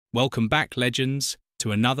Welcome back, legends,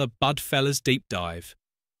 to another Budfellas Deep Dive.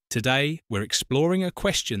 Today, we're exploring a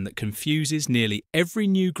question that confuses nearly every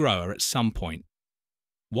new grower at some point.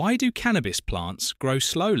 Why do cannabis plants grow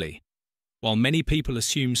slowly? While many people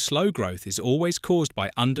assume slow growth is always caused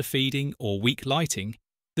by underfeeding or weak lighting,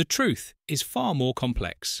 the truth is far more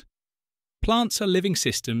complex. Plants are living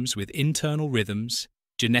systems with internal rhythms,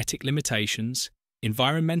 genetic limitations,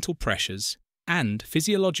 environmental pressures, and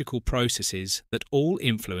physiological processes that all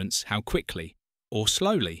influence how quickly, or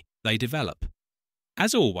slowly, they develop.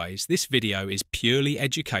 As always, this video is purely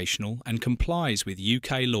educational and complies with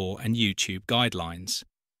UK law and YouTube guidelines.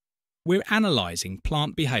 We're analysing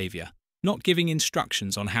plant behaviour, not giving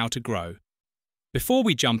instructions on how to grow. Before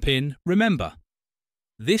we jump in, remember,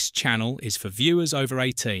 this channel is for viewers over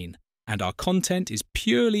 18 and our content is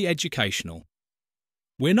purely educational.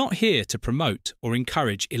 We're not here to promote or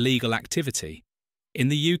encourage illegal activity. In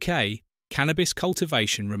the UK, cannabis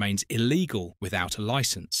cultivation remains illegal without a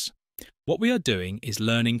licence. What we are doing is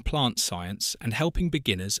learning plant science and helping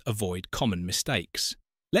beginners avoid common mistakes.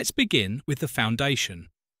 Let's begin with the foundation.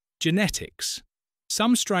 Genetics.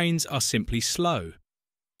 Some strains are simply slow.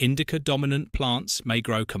 Indica-dominant plants may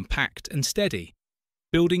grow compact and steady,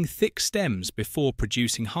 building thick stems before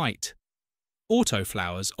producing height.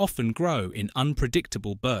 Autoflowers often grow in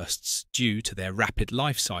unpredictable bursts due to their rapid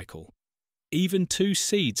life cycle. Even two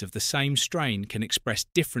seeds of the same strain can express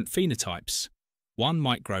different phenotypes. One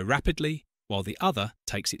might grow rapidly, while the other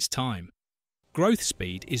takes its time. Growth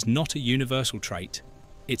speed is not a universal trait.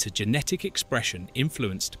 It's a genetic expression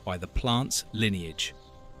influenced by the plant's lineage.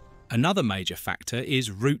 Another major factor is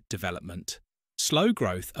root development. Slow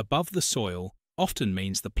growth above the soil often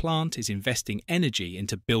means the plant is investing energy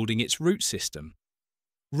into building its root system.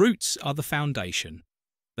 Roots are the foundation.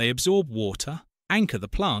 They absorb water, anchor the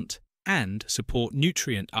plant, and support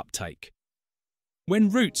nutrient uptake. When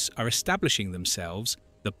roots are establishing themselves,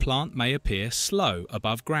 the plant may appear slow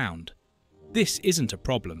above ground. This isn't a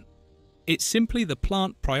problem. It's simply the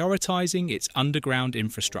plant prioritizing its underground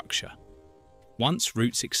infrastructure. Once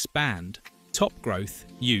roots expand, top growth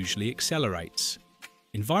usually accelerates.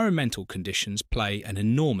 Environmental conditions play an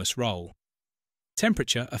enormous role.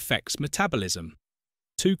 Temperature affects metabolism.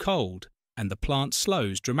 Too cold, and the plant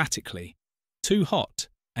slows dramatically. Too hot,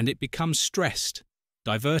 and it becomes stressed,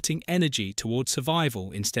 diverting energy towards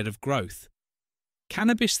survival instead of growth.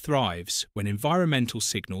 Cannabis thrives when environmental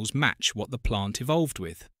signals match what the plant evolved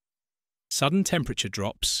with. Sudden temperature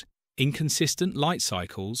drops, inconsistent light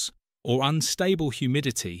cycles, or unstable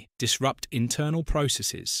humidity disrupt internal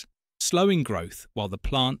processes, slowing growth while the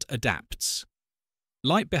plant adapts.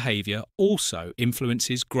 Light behaviour also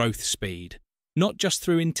influences growth speed, not just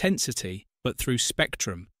through intensity, but through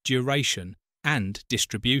spectrum, duration, and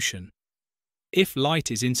distribution. If light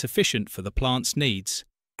is insufficient for the plant's needs,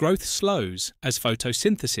 growth slows as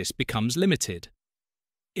photosynthesis becomes limited.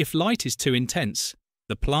 If light is too intense,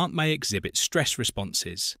 the plant may exhibit stress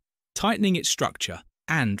responses, tightening its structure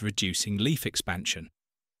and reducing leaf expansion.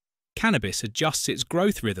 Cannabis adjusts its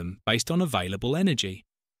growth rhythm based on available energy.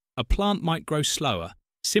 A plant might grow slower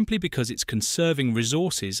simply because it's conserving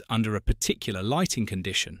resources under a particular lighting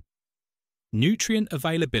condition. Nutrient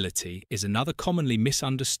availability is another commonly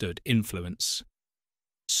misunderstood influence.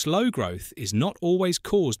 Slow growth is not always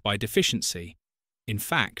caused by deficiency. In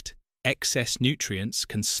fact, excess nutrients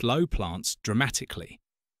can slow plants dramatically.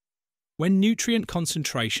 When nutrient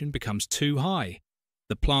concentration becomes too high,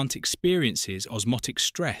 the plant experiences osmotic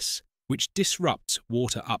stress, which disrupts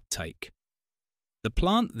water uptake. The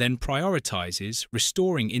plant then prioritizes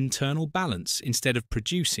restoring internal balance instead of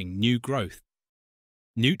producing new growth.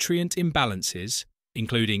 Nutrient imbalances,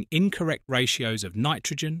 including incorrect ratios of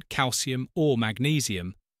nitrogen, calcium, or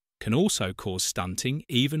magnesium, can also cause stunting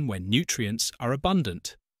even when nutrients are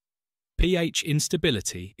abundant. pH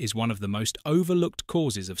instability is one of the most overlooked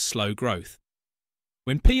causes of slow growth.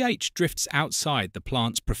 When pH drifts outside the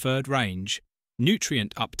plant's preferred range,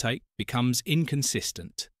 nutrient uptake becomes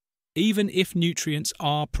inconsistent. Even if nutrients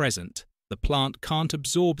are present, the plant can't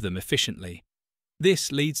absorb them efficiently.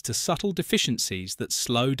 This leads to subtle deficiencies that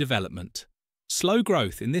slow development. Slow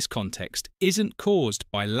growth in this context isn't caused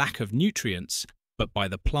by lack of nutrients, but by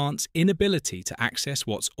the plant's inability to access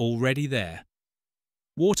what's already there.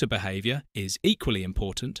 Water behaviour is equally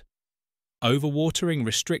important. Overwatering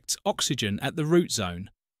restricts oxygen at the root zone,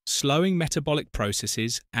 slowing metabolic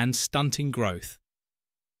processes and stunting growth.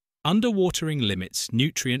 Underwatering limits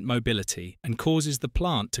nutrient mobility and causes the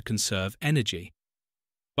plant to conserve energy.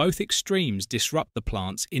 Both extremes disrupt the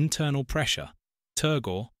plant's internal pressure,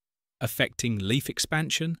 turgor, affecting leaf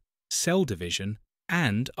expansion, cell division,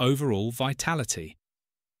 and overall vitality.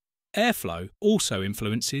 Airflow also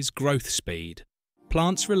influences growth speed.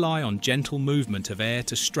 Plants rely on gentle movement of air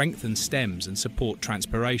to strengthen stems and support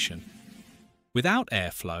transpiration. Without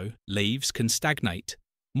airflow, leaves can stagnate,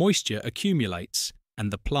 moisture accumulates,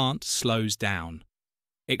 and the plant slows down.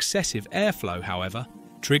 Excessive airflow, however,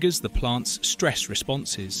 triggers the plant's stress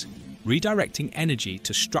responses, redirecting energy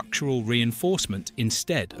to structural reinforcement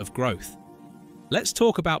instead of growth. Let's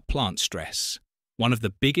talk about plant stress, one of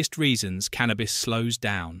the biggest reasons cannabis slows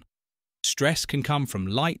down. Stress can come from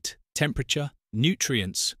light, temperature,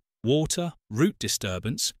 nutrients, water, root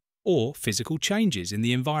disturbance, or physical changes in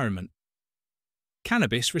the environment.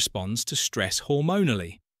 Cannabis responds to stress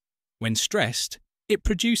hormonally. When stressed, it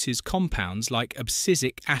produces compounds like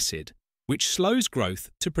abscisic acid, which slows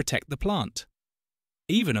growth to protect the plant.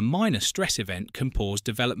 Even a minor stress event can pause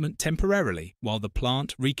development temporarily while the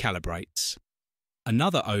plant recalibrates.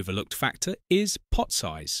 Another overlooked factor is pot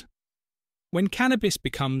size. When cannabis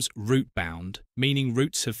becomes root-bound, meaning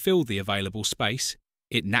roots have filled the available space,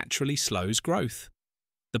 it naturally slows growth.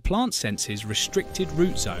 The plant senses restricted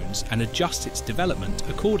root zones and adjusts its development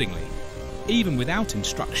accordingly. Even without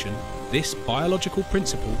instruction, this biological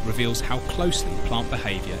principle reveals how closely plant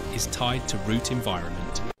behaviour is tied to root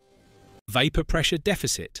environment. Vapor pressure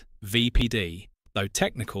deficit, VPD, though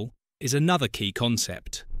technical, is another key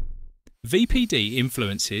concept. VPD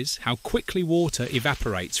influences how quickly water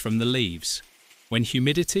evaporates from the leaves. When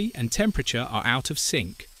humidity and temperature are out of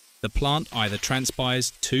sync, the plant either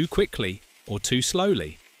transpires too quickly or too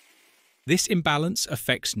slowly. This imbalance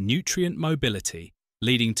affects nutrient mobility,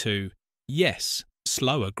 leading to, yes,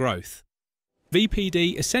 slower growth.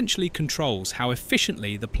 VPD essentially controls how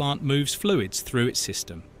efficiently the plant moves fluids through its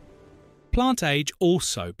system. Plant age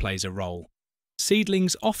also plays a role.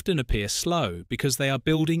 Seedlings often appear slow because they are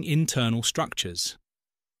building internal structures.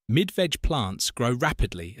 Mid-veg plants grow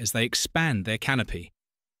rapidly as they expand their canopy.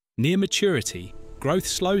 Near maturity, growth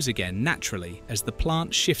slows again naturally as the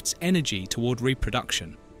plant shifts energy toward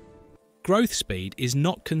reproduction. Growth speed is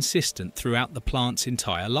not consistent throughout the plant's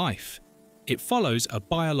entire life. It follows a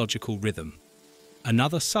biological rhythm.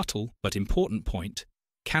 Another subtle but important point,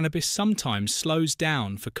 cannabis sometimes slows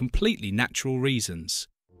down for completely natural reasons.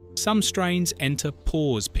 Some strains enter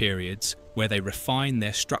pause periods where they refine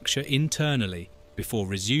their structure internally before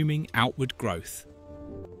resuming outward growth.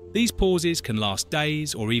 These pauses can last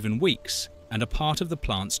days or even weeks and are part of the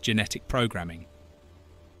plant's genetic programming.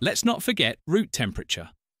 Let's not forget root temperature.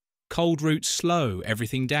 Cold roots slow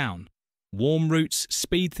everything down. Warm roots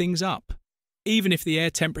speed things up. Even if the air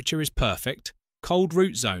temperature is perfect, cold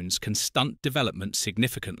root zones can stunt development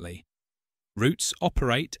significantly. Roots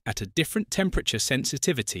operate at a different temperature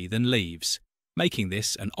sensitivity than leaves, making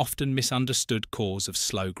this an often misunderstood cause of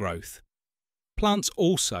slow growth. Plants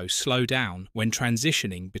also slow down when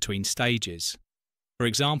transitioning between stages. For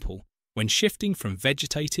example, when shifting from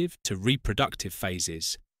vegetative to reproductive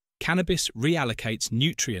phases, cannabis reallocates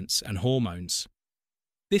nutrients and hormones.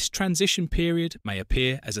 This transition period may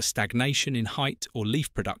appear as a stagnation in height or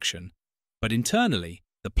leaf production, but internally,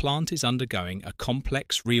 the plant is undergoing a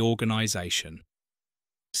complex reorganization.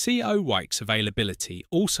 CO wicks availability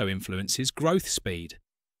also influences growth speed.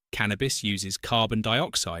 Cannabis uses carbon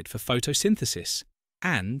dioxide for photosynthesis,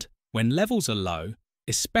 and, when levels are low,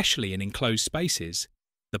 especially in enclosed spaces,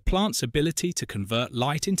 the plant's ability to convert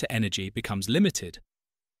light into energy becomes limited.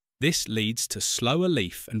 This leads to slower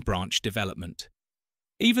leaf and branch development.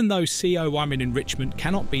 Even though CO enrichment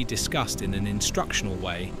cannot be discussed in an instructional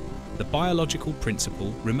way, the biological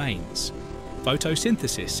principle remains.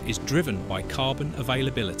 Photosynthesis is driven by carbon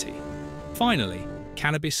availability. Finally,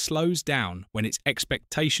 cannabis slows down when its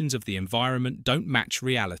expectations of the environment don't match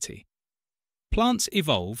reality. Plants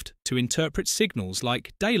evolved to interpret signals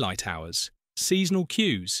like daylight hours, seasonal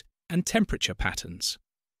cues, and temperature patterns.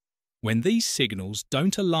 When these signals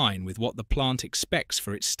don't align with what the plant expects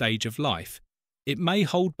for its stage of life, it may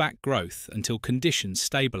hold back growth until conditions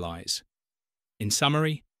stabilize. In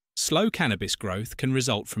summary, slow cannabis growth can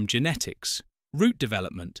result from genetics, root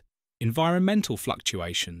development, environmental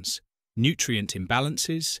fluctuations, nutrient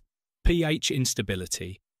imbalances, pH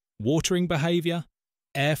instability, watering behaviour,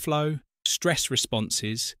 airflow, stress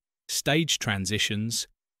responses, stage transitions,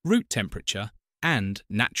 root temperature, and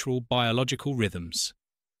natural biological rhythms.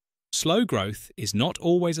 Slow growth is not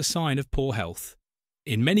always a sign of poor health.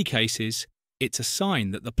 In many cases, it's a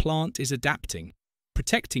sign that the plant is adapting,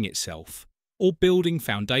 protecting itself, or building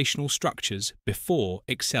foundational structures before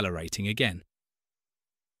accelerating again.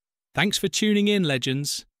 Thanks for tuning in,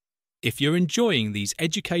 legends. If you're enjoying these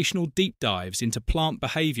educational deep dives into plant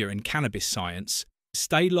behaviour and cannabis science,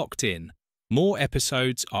 stay locked in. More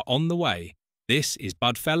episodes are on the way. This is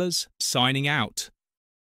Budfellas signing out.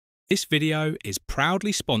 This video is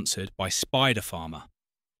proudly sponsored by Spider Farmer,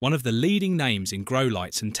 one of the leading names in grow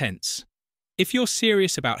lights and tents. If you're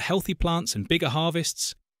serious about healthy plants and bigger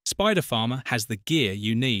harvests, Spider Farmer has the gear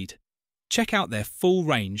you need. Check out their full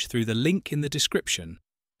range through the link in the description,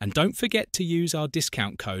 and don't forget to use our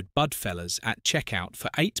discount code BUDFELLAS at checkout for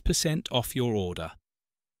 8% off your order.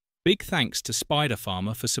 Big thanks to Spider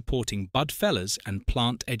Farmer for supporting Budfellas and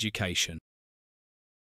plant education.